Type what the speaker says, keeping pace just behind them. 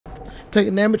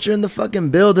taking amateur in the fucking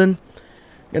building.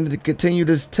 Gonna continue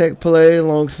this tech play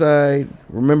alongside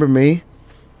Remember Me.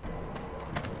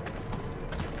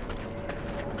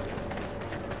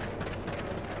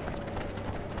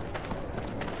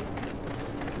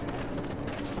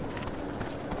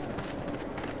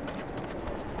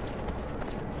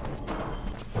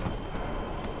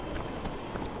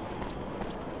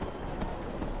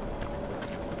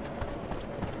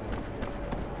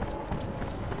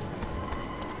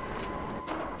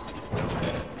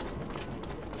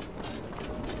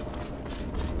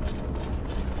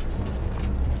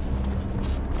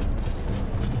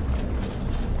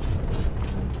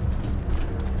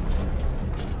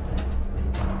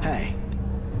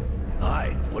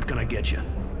 Get you.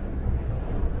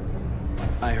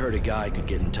 I heard a guy could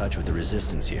get in touch with the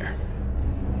resistance here.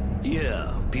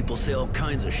 Yeah, people say all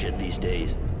kinds of shit these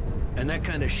days. And that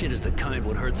kind of shit is the kind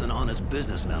what hurts an honest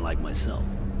businessman like myself.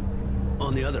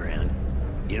 On the other hand,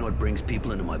 you know what brings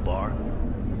people into my bar?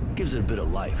 Gives it a bit of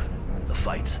life. The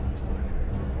fights.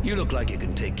 You look like you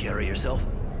can take care of yourself.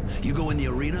 You go in the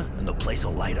arena and the place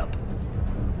will light up.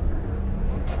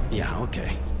 Yeah,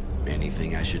 okay.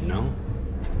 Anything I should know?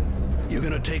 You're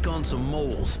gonna take on some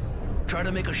moles. Try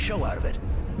to make a show out of it.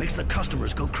 Makes the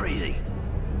customers go crazy.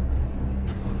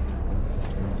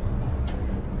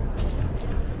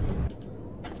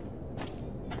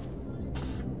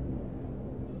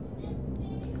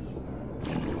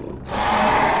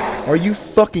 Are you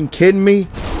fucking kidding me?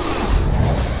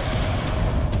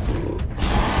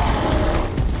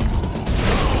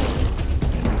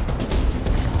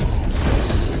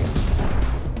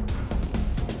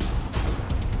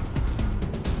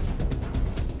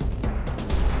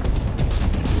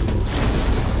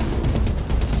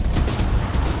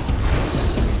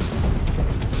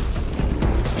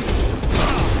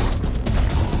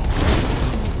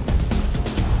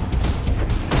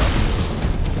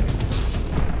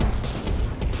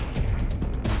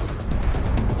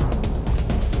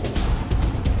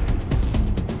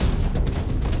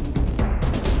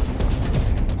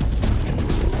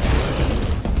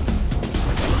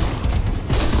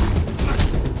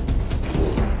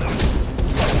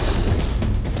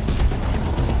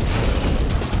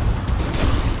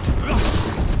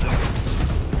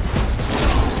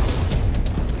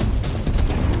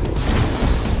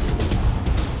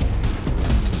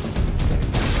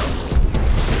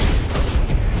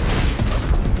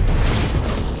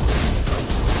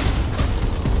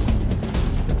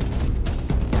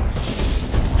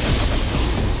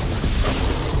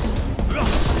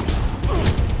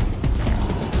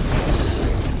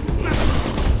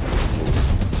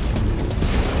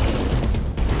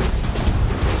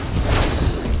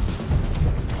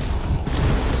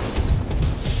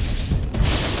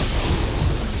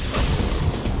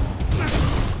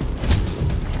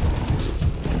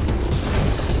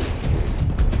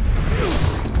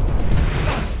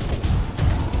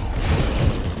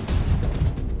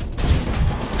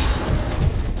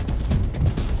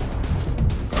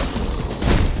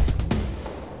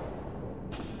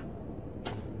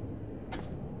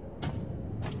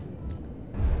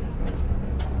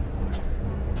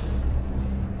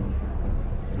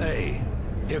 Hey,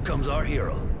 here comes our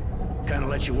hero. Kinda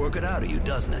lets you work it out of you,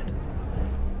 doesn't it?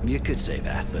 You could say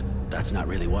that, but that's not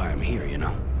really why I'm here, you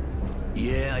know?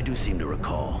 Yeah, I do seem to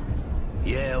recall.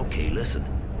 Yeah, okay, listen.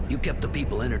 You kept the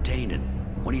people entertained, and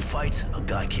when he fights, a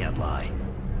guy can't lie.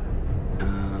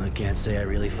 I can't say I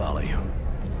really follow you.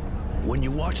 When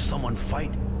you watch someone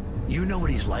fight, you know what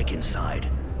he's like inside.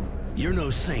 You're no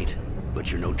saint,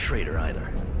 but you're no traitor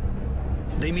either.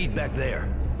 They meet back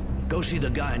there. Go see the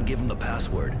guy and give him the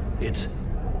password. It's,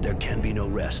 there can be no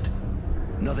rest.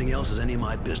 Nothing else is any of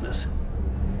my business.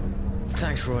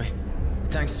 Thanks, Roy.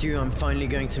 Thanks to you, I'm finally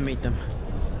going to meet them.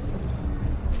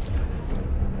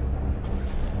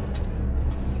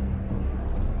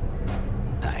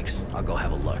 Thanks. I'll go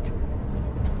have a look.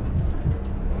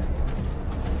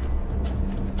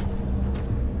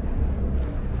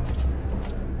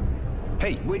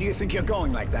 Hey, where do you think you're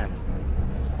going like that?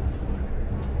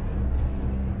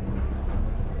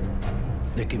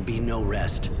 There can be no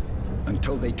rest.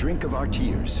 Until they drink of our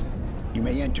tears. You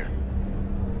may enter.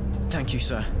 Thank you,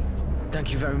 sir.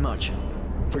 Thank you very much.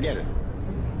 Forget it.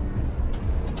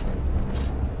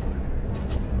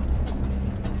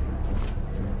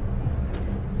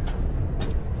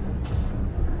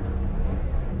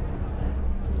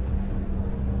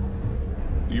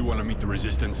 You want to meet the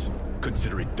Resistance?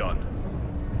 Consider it done.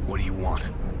 What do you want?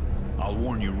 I'll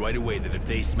warn you right away that if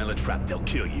they smell a trap, they'll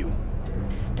kill you.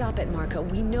 Stop it, Marco.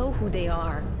 We know who they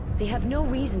are. They have no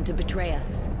reason to betray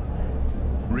us.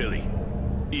 Really?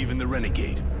 Even the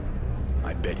Renegade?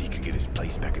 I bet he could get his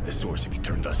place back at the source if he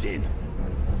turned us in.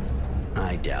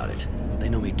 I doubt it. They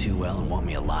know me too well and want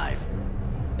me alive.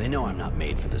 They know I'm not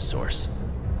made for the source.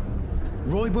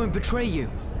 Roy won't betray you.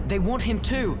 They want him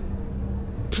too.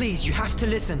 Please, you have to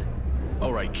listen.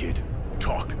 All right, kid.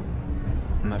 Talk.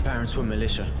 My parents were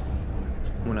militia.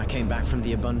 When I came back from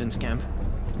the abundance camp,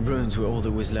 ruins were all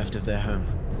that was left of their home.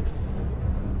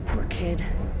 Poor kid.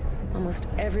 Almost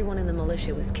everyone in the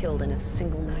militia was killed in a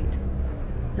single night.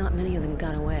 Not many of them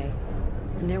got away.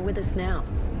 And they're with us now.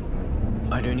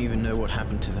 I don't even know what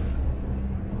happened to them.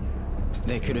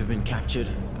 They could have been captured.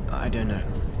 I don't know.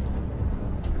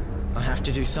 I have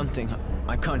to do something.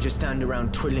 I can't just stand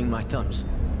around twiddling my thumbs.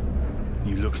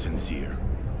 You look sincere,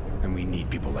 and we need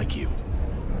people like you.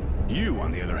 You,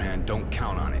 on the other hand, don't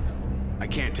count on it. I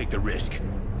can't take the risk.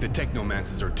 The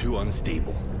technomancers are too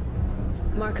unstable.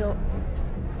 Marco,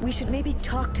 we should maybe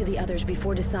talk to the others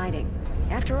before deciding.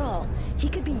 After all, he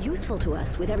could be useful to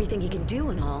us with everything he can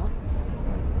do and all.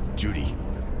 Judy,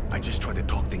 I just tried to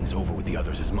talk things over with the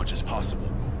others as much as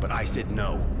possible, but I said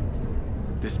no.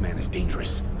 This man is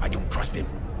dangerous. I don't trust him.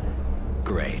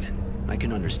 Great. I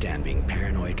can understand being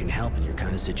paranoid can help in your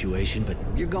kind of situation, but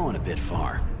you're going a bit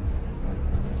far.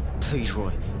 Please,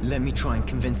 Roy, let me try and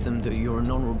convince them that you're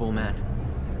an honorable man.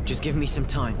 Just give me some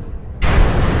time.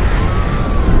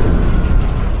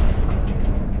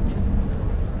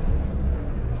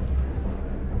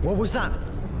 What was that?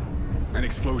 An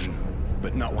explosion,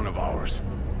 but not one of ours.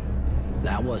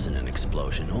 That wasn't an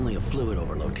explosion. Only a fluid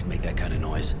overload could make that kind of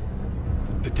noise.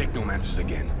 The technomancers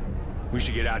again. We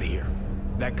should get out of here.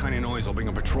 That kind of noise will bring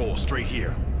a patrol straight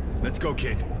here. Let's go,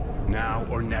 kid. Now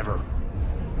or never.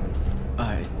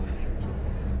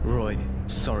 Roy,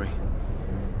 sorry.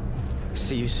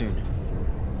 See you soon.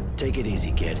 Take it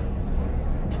easy, kid.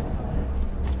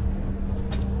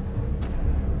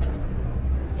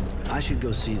 I should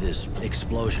go see this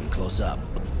explosion close up.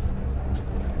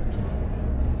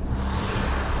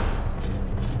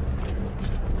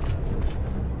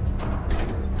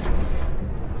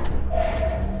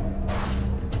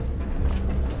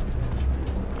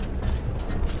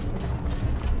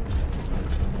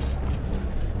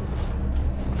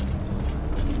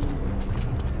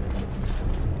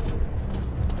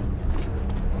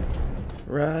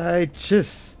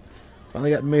 Righteous.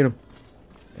 Finally got to meet him.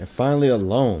 And finally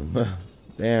alone.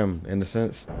 Damn, in a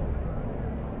sense.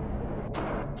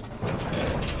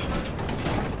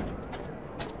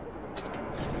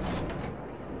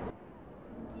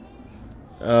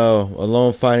 Oh,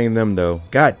 alone fighting them though.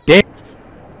 God damn.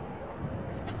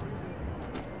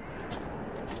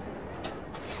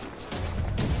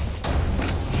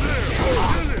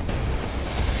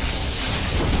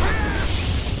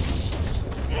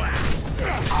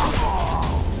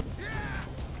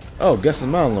 Oh, guess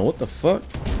I'm not alone. What the fuck?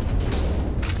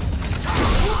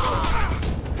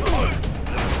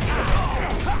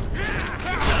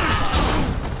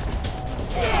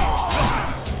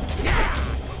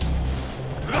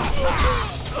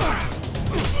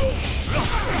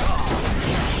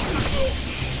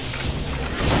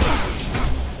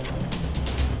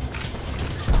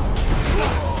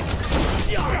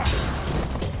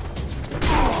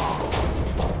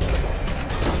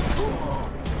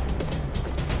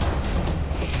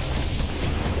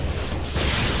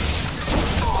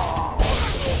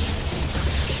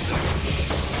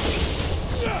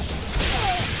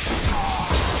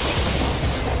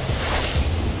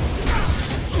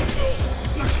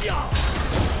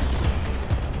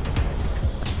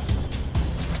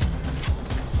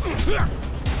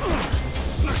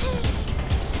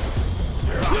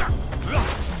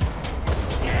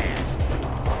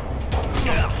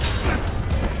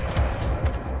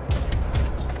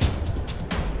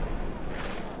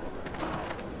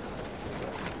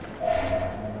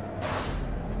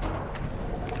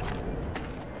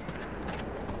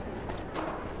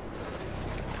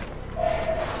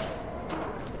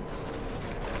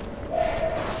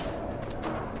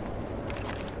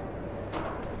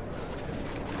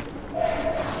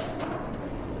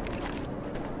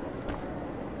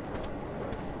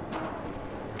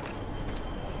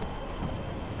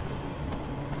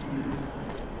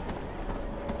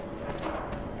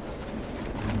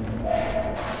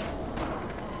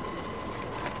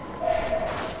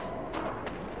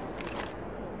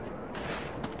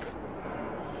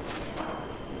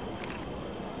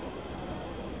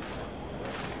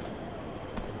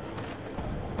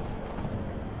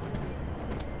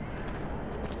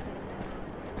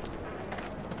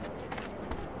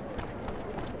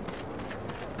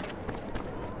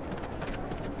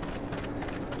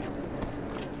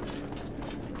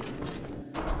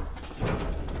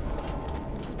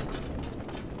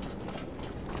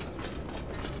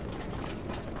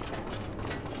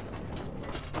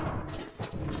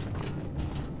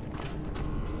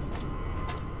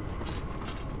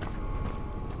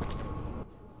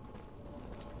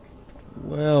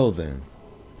 Well then.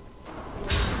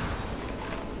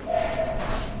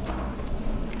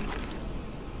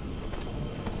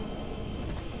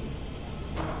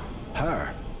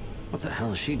 Her? What the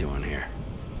hell is she doing here?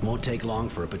 Won't take long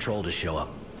for a patrol to show up.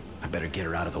 I better get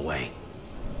her out of the way.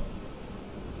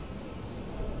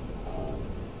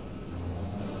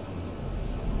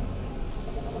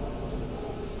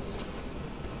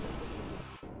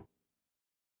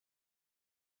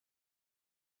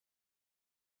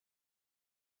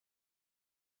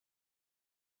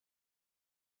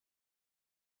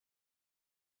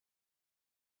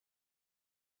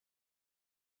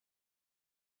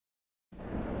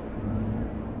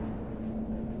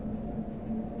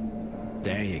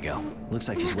 There you go. Looks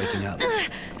like she's waking up.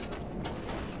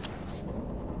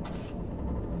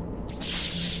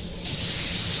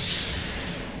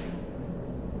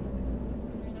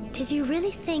 Did you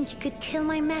really think you could kill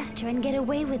my master and get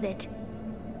away with it?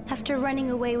 After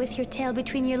running away with your tail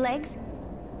between your legs?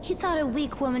 You thought a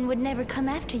weak woman would never come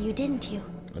after you, didn't you?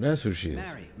 Well, that's who she is.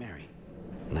 Mary.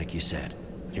 Like you said,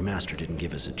 your master didn't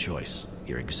give us a choice.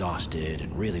 You're exhausted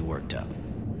and really worked up.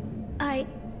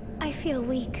 I feel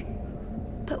weak.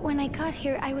 But when I got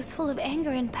here, I was full of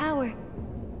anger and power.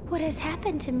 What has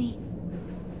happened to me?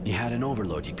 You had an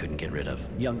overload you couldn't get rid of.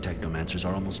 Young technomancers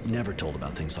are almost never told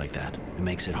about things like that. It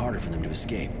makes it harder for them to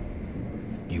escape.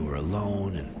 You were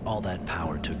alone, and all that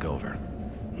power took over.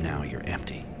 Now you're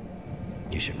empty.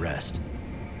 You should rest.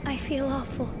 I feel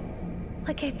awful.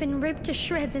 Like I've been ripped to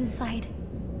shreds inside.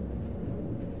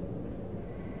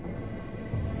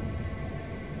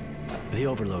 The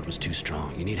overload was too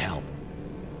strong. You need help.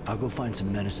 I'll go find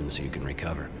some medicine so you can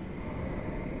recover.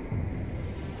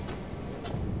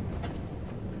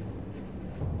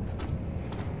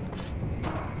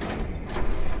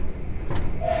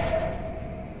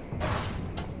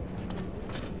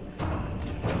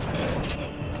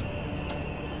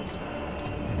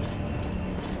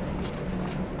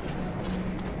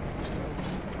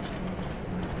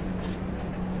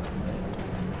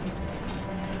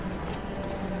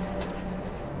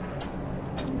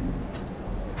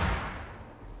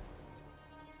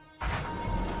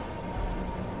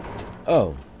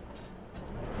 Oh.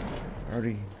 I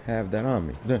already have that on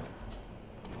me. Duh.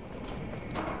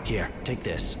 Here, take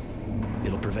this.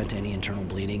 It'll prevent any internal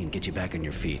bleeding and get you back on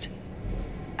your feet.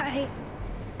 I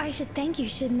should thank you,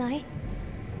 shouldn't I?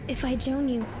 If I join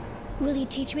you, will you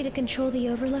teach me to control the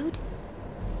overload?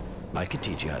 I could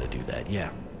teach you how to do that, yeah.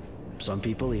 Some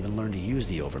people even learn to use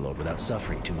the overload without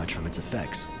suffering too much from its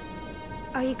effects.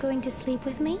 Are you going to sleep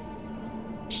with me?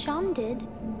 Sean did.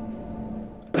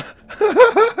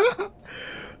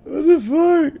 What the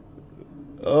fuck?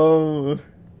 Oh,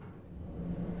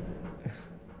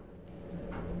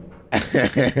 I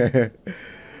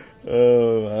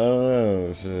don't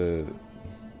know. Shit.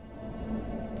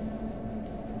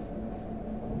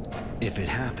 If it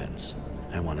happens,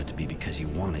 I want it to be because you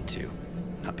wanted to,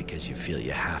 not because you feel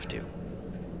you have to.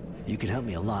 You can help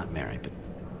me a lot, Mary, but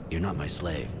you're not my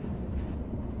slave.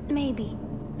 Maybe,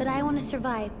 but I want to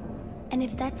survive. And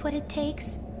if that's what it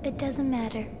takes, it doesn't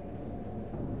matter.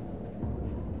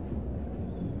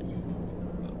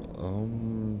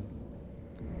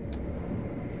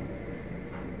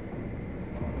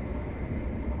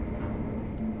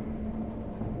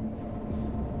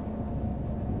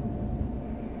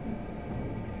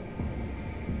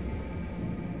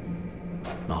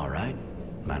 All right.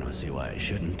 I don't see why I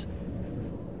shouldn't.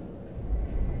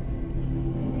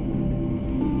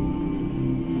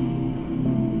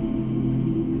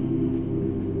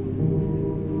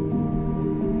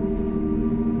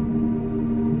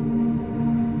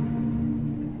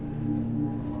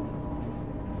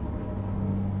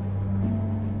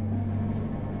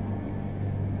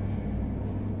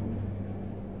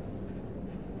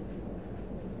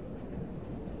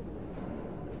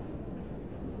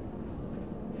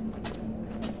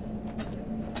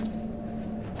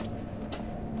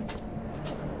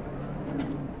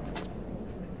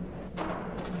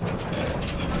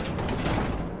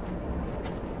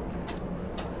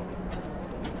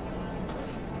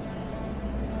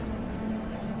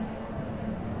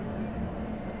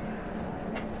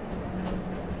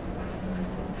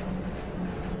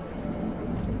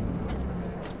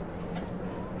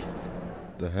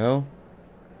 The hell?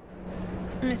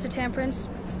 Mr. Temperance,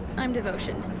 I'm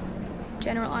Devotion.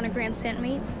 General Honor Grant sent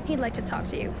me. He'd like to talk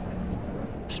to you.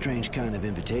 Strange kind of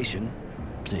invitation,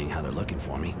 seeing how they're looking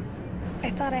for me.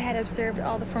 I thought I had observed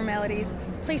all the formalities.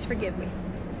 Please forgive me.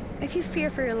 If you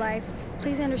fear for your life,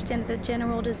 please understand that the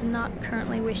General does not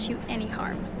currently wish you any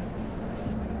harm.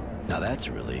 Now that's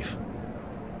a relief.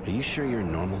 Are you sure you're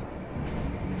normal?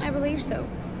 I believe so.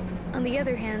 On the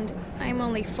other hand, I'm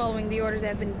only following the orders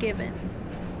I've been given.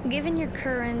 Given your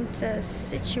current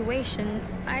situation,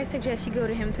 I suggest you go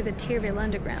to him through the Tyrville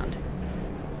Underground.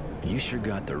 You sure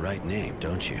got the right name,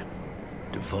 don't you?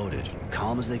 Devoted and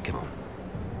calm as they come.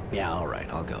 Yeah, all right,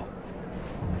 I'll go.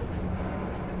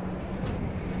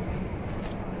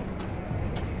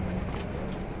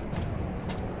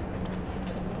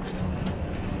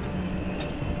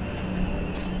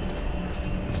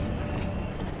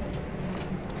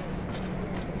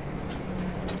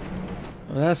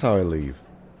 Well, that's how I leave.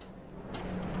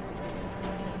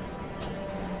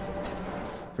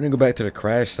 We're gonna go back to the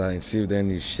crash site and see if there's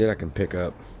any shit I can pick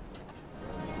up.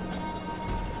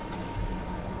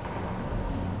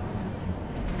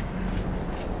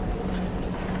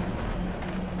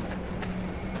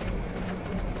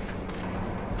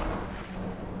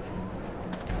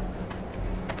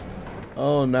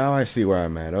 Oh, now I see where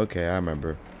I'm at. Okay, I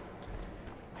remember.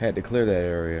 Had to clear that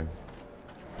area.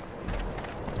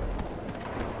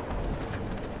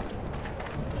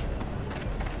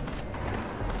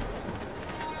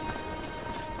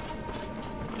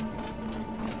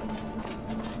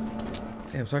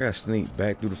 Damn, so I gotta sneak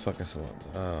back through the fucking slums.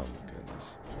 Oh my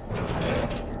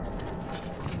goodness.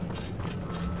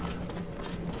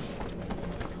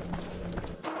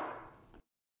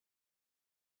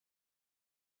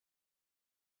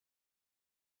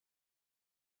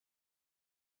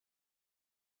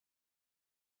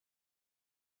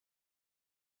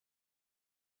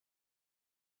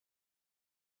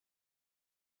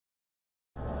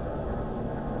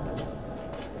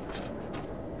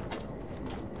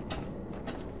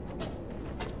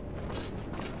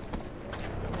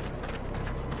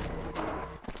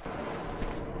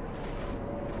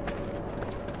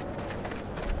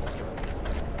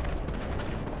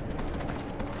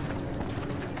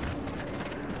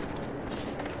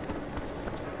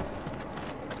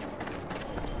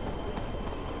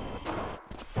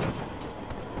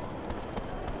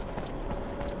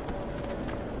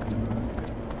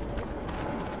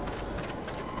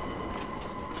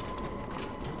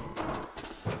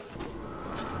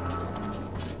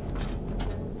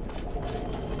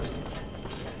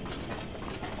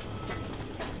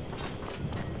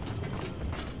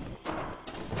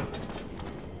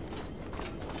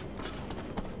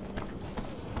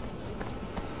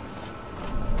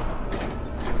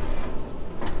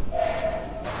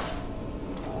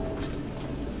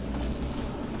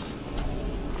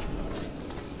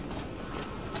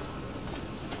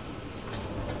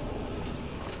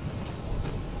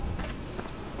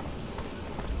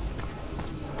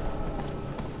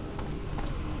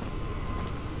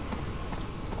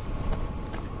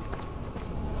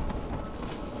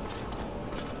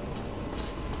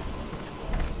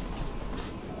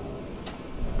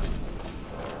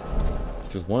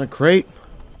 Just one crate?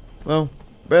 Well,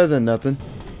 better than nothing.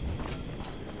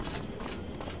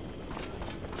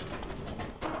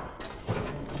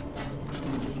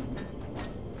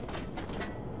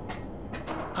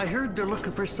 I heard they're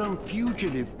looking for some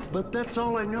fugitive, but that's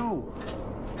all I know.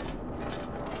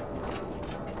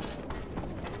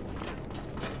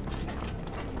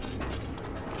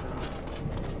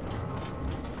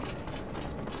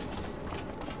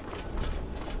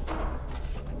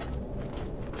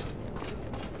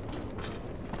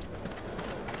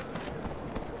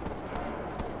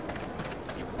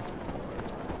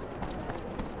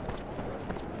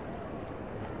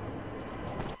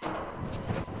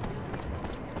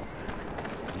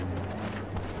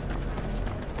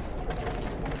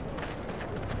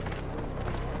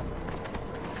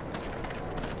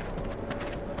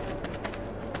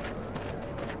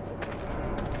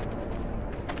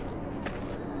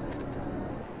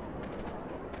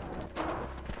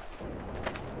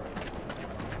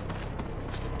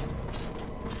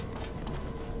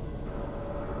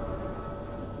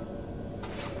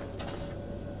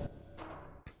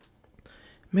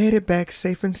 Made it back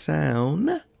safe and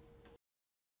sound.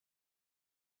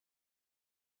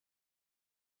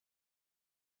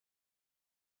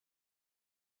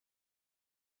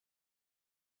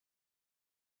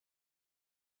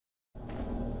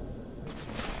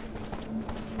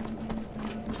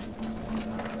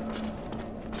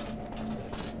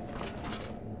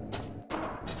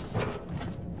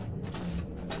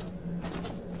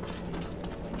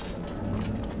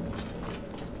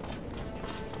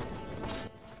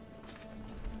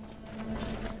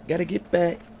 Gotta get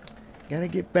back. Gotta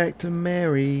get back to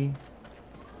Mary.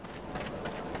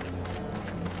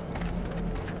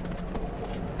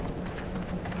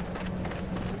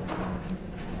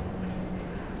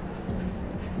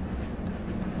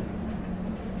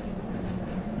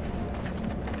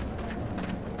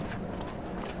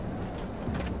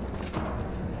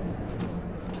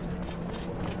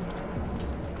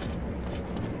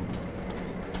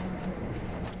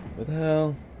 What the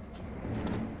hell?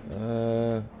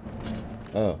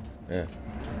 Oh, yeah.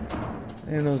 I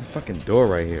didn't know there's a fucking door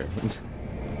right here.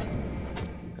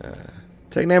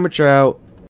 Take an amateur out.